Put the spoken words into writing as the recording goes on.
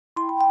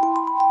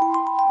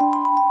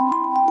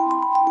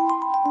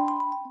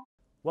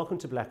Welcome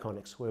to Black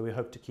Onyx, where we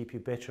hope to keep you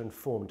better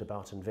informed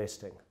about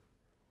investing.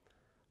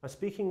 I'm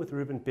speaking with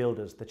Reuben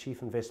Beelders, the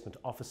Chief Investment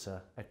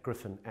Officer at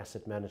Gryphon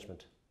Asset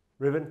Management.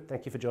 Reuben,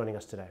 thank you for joining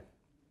us today.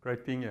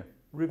 Great being here.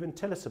 Reuben,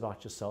 tell us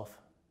about yourself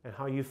and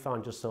how you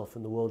found yourself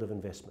in the world of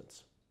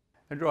investments.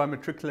 Andrew, I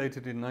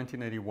matriculated in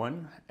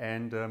 1981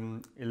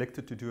 and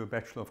elected to do a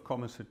Bachelor of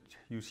Commerce at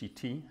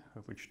UCT,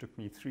 which took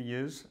me 3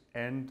 years.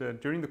 And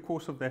during the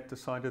course of that,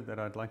 decided that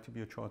I'd like to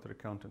be a chartered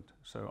accountant.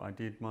 So I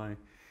did my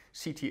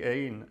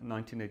CTA in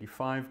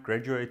 1985,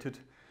 graduated,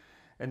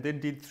 and then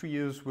did 3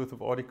 years worth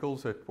of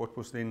articles at what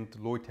was then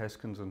Deloitte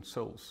Haskins and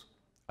Sells.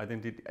 I then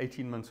did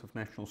 18 months of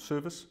national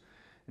service,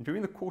 and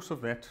during the course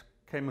of that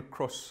came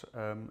across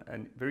a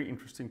very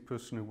interesting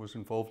person who was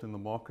involved in the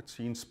markets.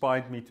 He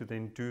inspired me to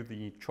then do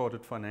the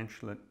Chartered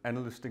Financial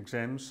Analyst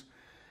exams,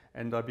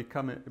 and I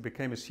became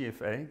a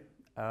CFA,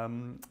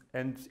 and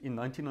in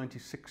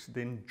 1996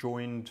 then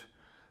joined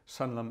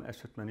Sanlam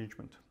Asset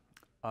Management.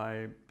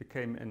 I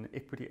became an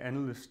equity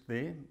analyst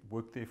there,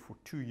 worked there for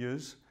 2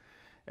 years,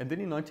 and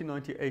then in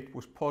 1998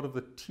 was part of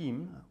the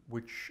team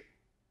which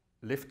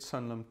left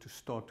Sanlam to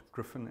start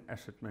Gryphon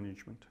Asset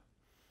Management.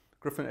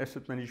 Gryphon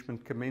Asset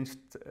Management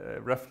commenced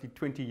roughly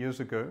 20 years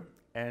ago,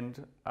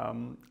 and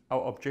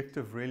our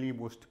objective really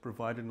was to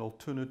provide an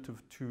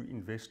alternative to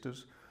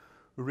investors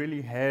who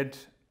really had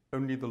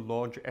only the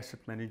large asset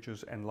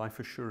managers and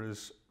life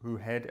assurers who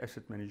had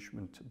asset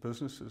management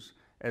businesses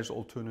as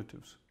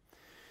alternatives.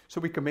 So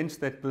we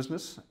commenced that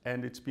business,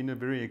 and it's been a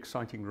very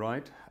exciting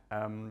ride.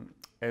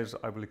 As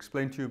I will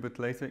explain to you a bit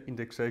later,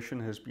 indexation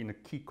has been a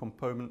key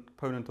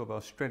component of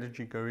our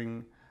strategy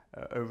going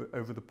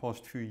over the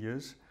past few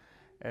years.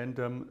 And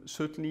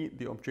certainly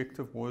the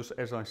objective was,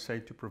 as I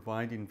say, to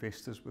provide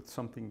investors with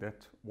something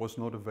that was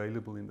not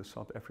available in the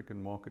South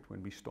African market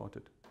when we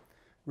started.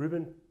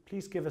 Reuben,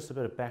 please give us a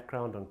bit of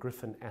background on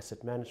Gryphon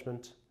Asset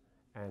Management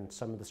and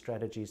some of the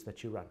strategies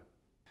that you run.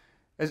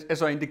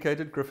 As I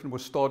indicated, Gryphon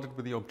was started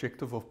with the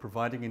objective of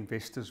providing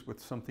investors with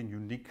something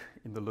unique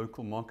in the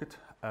local market.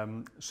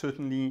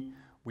 Certainly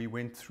we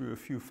went through a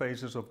few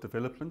phases of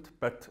development,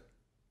 but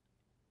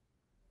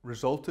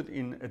resulted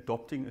in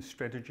adopting a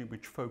strategy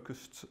which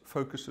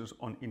focuses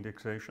on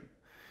indexation.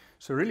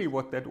 So really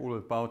what that's all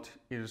about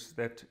is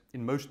that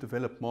in most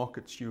developed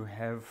markets you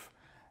have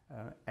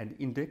an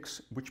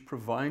index which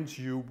provides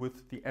you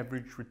with the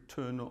average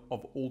return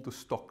of all the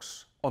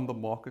stocks on the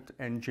market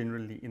and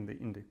generally in the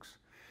index.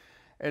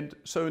 And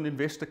so an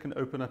investor can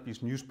open up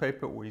his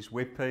newspaper or his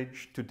web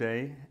page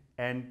today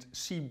and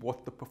see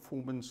what the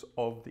performance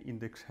of the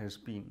index has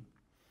been.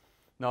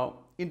 Now,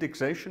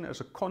 indexation as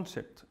a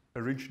concept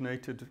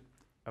originated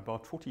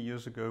about 40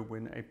 years ago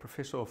when a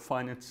professor of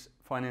finance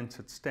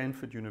at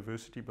Stanford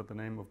University by the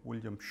name of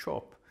William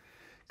Sharpe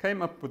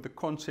came up with the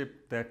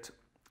concept that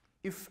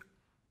if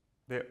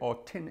there are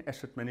 10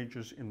 asset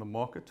managers in the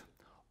market,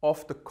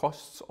 after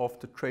costs,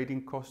 after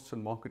trading costs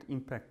and market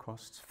impact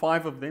costs,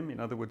 5 of them, in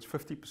other words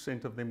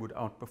 50% of them, would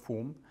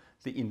outperform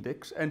the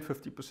index and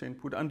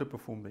 50% would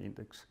underperform the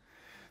index.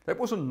 That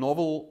was a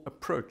novel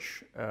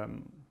approach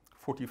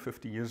 40,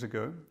 50 years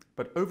ago,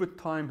 but over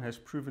time has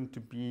proven to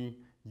be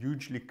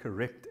hugely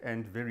correct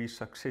and very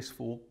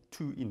successful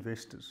to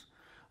investors.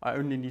 I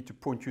only need to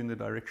point you in the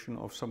direction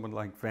of someone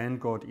like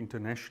Vanguard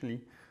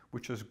internationally,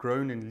 which has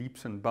grown in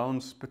leaps and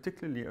bounds,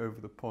 particularly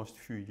over the past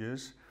few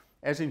years,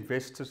 as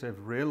investors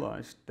have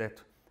realized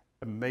that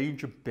a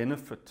major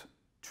benefit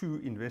to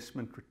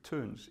investment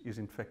returns is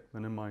in fact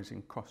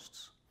minimizing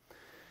costs.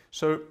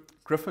 So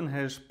Gryphon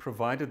has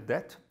provided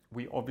that.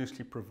 We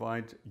obviously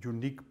provide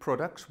unique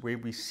products where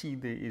we see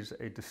there is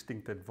a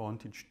distinct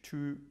advantage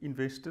to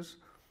investors,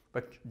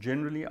 but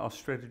generally our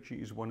strategy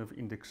is one of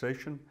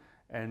indexation,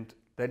 and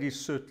that is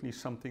certainly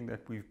something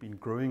that we've been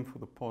growing for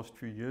the past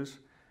few years,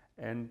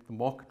 and the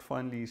market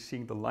finally is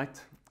seeing the light,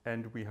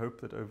 and we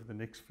hope that over the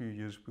next few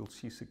years we'll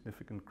see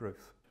significant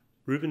growth.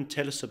 Reuben,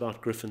 tell us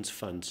about Gryphon's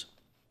funds.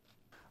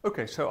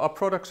 Okay, so our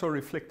products are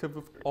reflective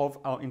of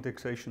our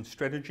indexation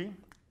strategy,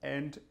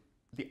 and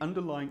the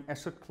underlying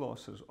asset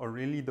classes are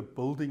really the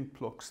building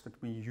blocks that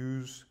we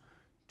use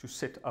to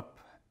set up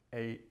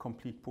a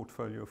complete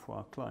portfolio for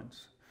our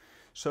clients.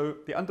 So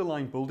the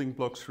underlying building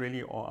blocks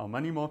really are our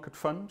money market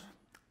fund,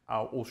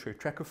 our all-share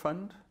tracker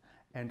fund,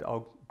 and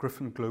our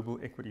Gryphon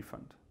Global Equity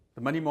Fund.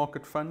 The money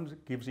market fund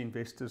gives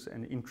investors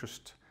an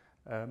interest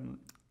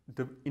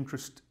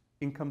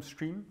income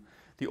stream.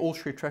 The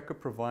all-share tracker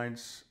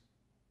provides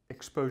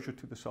exposure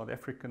to the South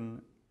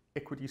African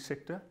equity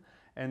sector,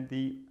 and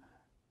the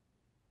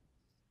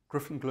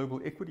Gryphon Global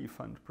Equity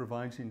Fund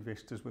provides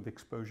investors with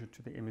exposure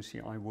to the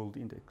MSCI World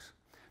Index.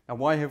 Now,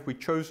 why have we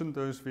chosen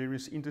those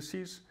various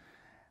indices?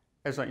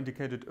 As I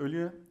indicated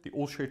earlier, the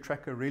all-share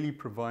tracker really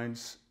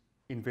provides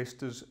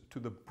investors to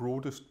the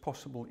broadest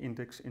possible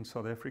index in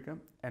South Africa,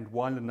 and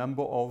while a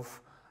number of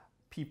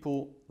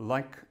people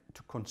like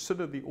to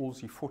consider the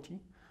ALSI 40,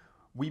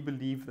 we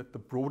believe that the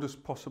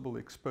broadest possible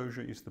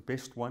exposure is the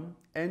best one,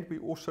 and we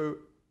also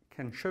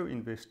can show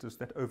investors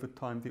that over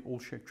time the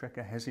all-share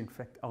tracker has in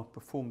fact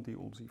outperformed the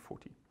ALSI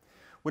 40.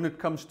 When it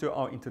comes to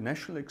our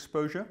international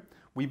exposure,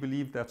 we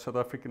believe that South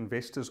African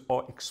investors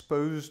are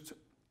exposed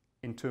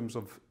in terms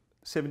of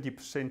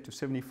 70% to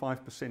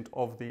 75%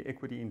 of their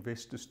equity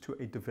investors to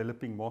a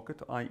developing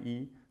market,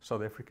 i.e.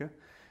 South Africa.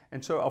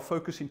 And so our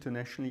focus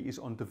internationally is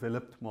on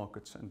developed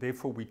markets, and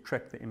therefore we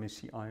track the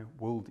MSCI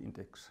World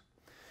Index.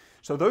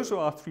 So those are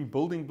our three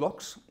building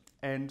blocks,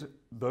 and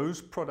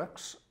those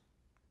products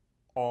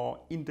are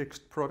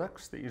indexed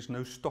products. There is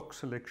no stock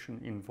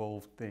selection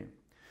involved there.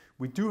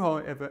 We do,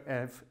 however,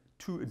 have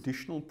two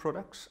additional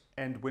products,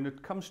 and when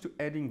it comes to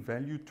adding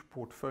value to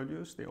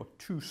portfolios, there are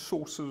two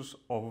sources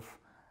of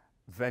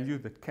value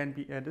that can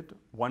be added.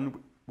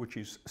 One which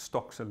is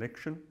stock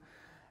selection,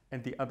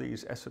 and the other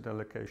is asset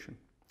allocation.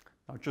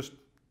 Now, just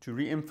to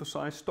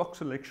re-emphasize, stock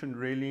selection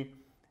really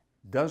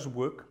does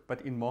work,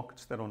 but in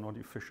markets that are not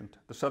efficient.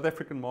 The South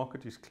African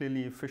market is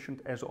clearly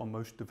efficient, as are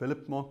most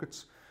developed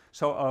markets.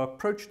 So our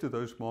approach to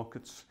those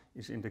markets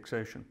is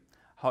indexation.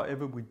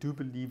 However, we do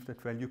believe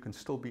that value can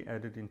still be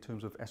added in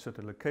terms of asset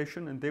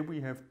allocation, and there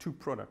we have two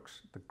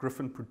products: the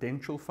Gryphon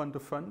Prudential Fund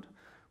of Fund,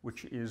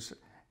 which is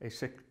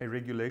a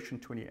Regulation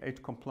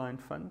 28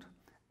 compliant fund,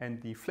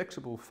 and the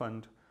Flexible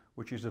Fund,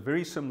 which is a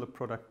very similar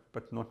product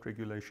but not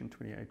Regulation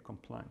 28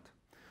 compliant.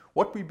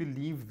 What we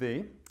believe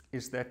there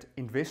is that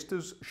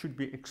investors should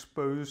be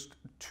exposed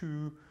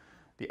to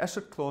the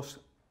asset class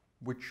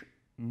which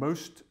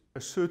most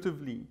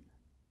assertively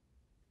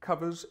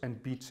covers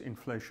and beats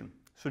inflation.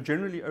 So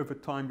generally over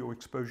time your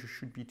exposure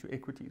should be to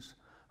equities.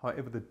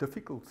 However, the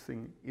difficult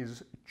thing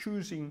is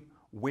choosing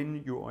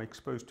when you are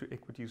exposed to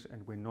equities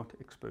and when not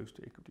exposed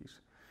to equities.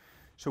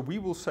 So we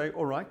will say,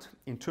 all right,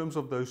 in terms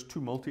of those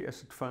two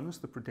multi-asset funds,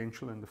 the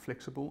Prudential and the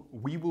Flexible,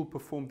 we will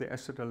perform the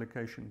asset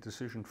allocation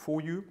decision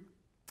for you.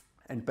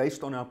 And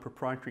based on our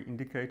proprietary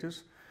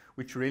indicators,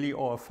 which really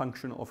are a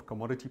function of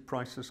commodity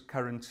prices,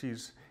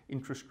 currencies,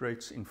 interest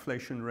rates,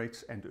 inflation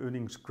rates, and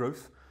earnings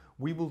growth,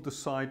 we will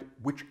decide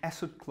which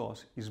asset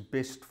class is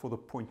best for the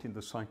point in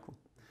the cycle.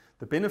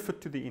 The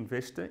benefit to the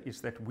investor is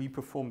that we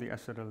perform the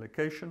asset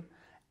allocation,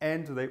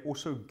 and they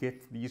also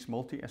get these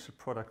multi-asset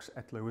products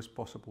at lowest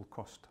possible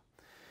cost.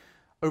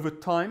 Over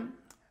time,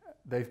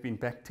 they've been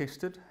back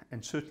tested,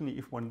 and certainly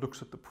if one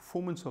looks at the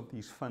performance of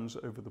these funds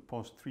over the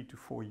past 3 to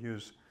 4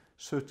 years,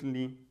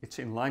 certainly it's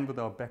in line with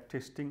our back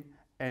testing,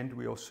 and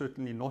we are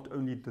certainly not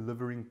only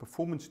delivering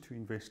performance to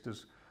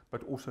investors,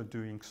 but also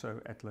doing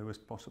so at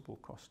lowest possible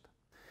cost.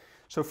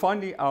 So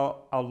finally,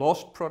 our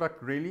last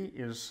product really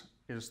is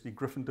the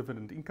Gryphon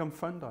Dividend Income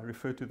Fund. I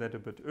referred to that a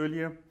bit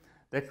earlier.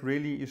 That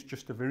really is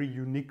just a very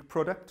unique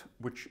product,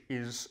 which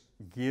is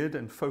geared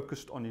and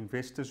focused on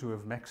investors who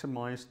have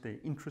maximized their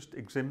interest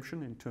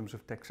exemption in terms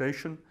of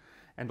taxation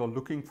and are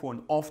looking for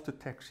an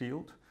after-tax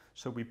yield.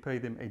 So we pay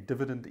them a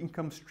dividend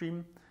income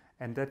stream,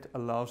 and that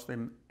allows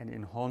them an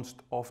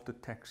enhanced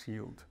after-tax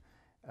yield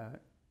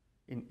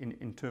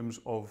in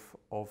terms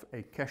of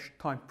a cash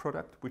type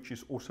product, which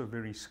is also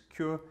very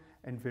secure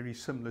and very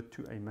similar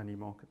to a money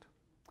market.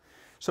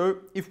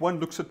 So if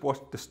one looks at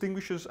what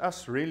distinguishes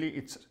us, really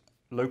it's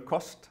low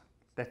cost.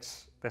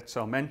 That's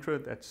our mantra,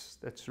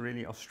 that's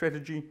really our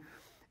strategy.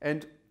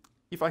 And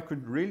if I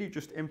could really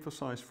just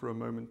emphasize for a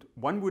moment,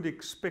 one would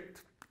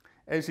expect,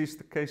 as is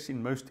the case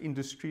in most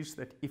industries,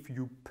 that if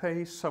you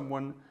pay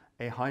someone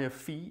a higher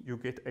fee, you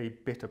get a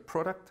better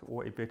product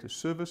or a better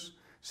service.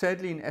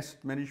 Sadly, in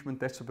asset management,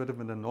 that's a bit of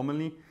an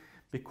anomaly,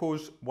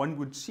 because one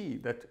would see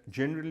that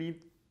generally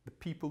the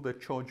people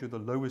that charge you the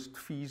lowest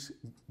fees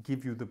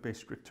give you the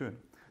best return.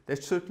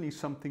 That's certainly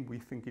something we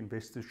think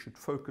investors should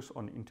focus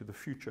on into the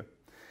future.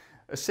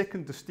 A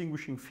second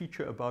distinguishing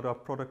feature about our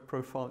product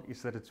profile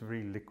is that it's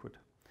very liquid.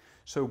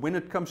 So when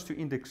it comes to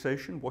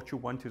indexation, what you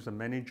want is a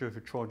manager who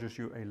charges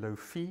you a low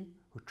fee,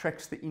 who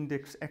tracks the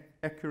index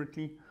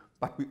accurately,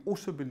 but we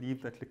also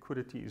believe that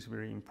liquidity is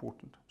very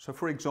important. So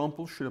for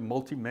example, should a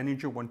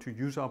multi-manager want to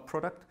use our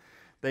product,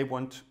 they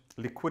want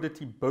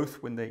liquidity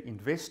both when they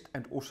invest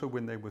and also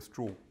when they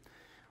withdraw.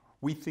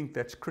 We think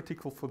that's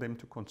critical for them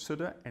to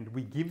consider, and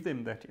we give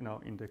them that in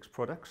our index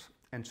products,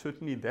 and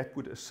certainly that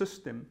would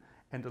assist them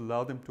and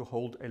allow them to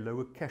hold a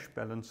lower cash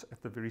balance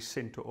at the very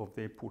center of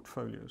their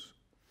portfolios.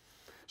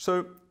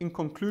 So in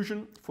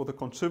conclusion, for the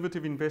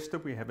conservative investor,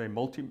 we have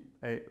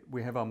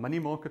our money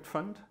market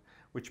fund,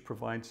 which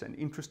provides an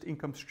interest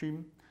income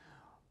stream.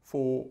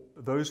 For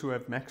those who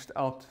have maxed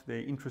out their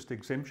interest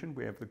exemption,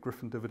 we have the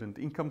Gryphon Dividend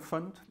Income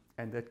Fund,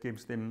 and that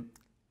gives them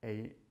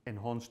an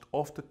enhanced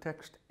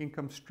after-tax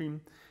income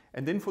stream.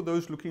 And then for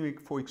those looking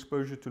for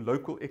exposure to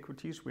local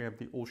equities, we have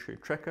the All-Share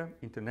Tracker,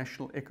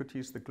 international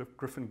equities, the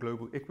Gryphon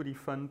Global Equity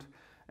Fund.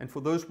 And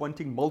for those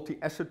wanting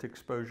multi-asset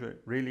exposure,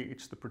 really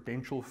it's the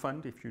Prudential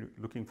Fund if you're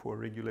looking for a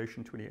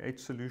Regulation 28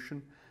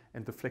 solution,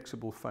 and the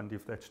Flexible Fund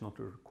if that's not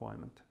a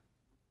requirement.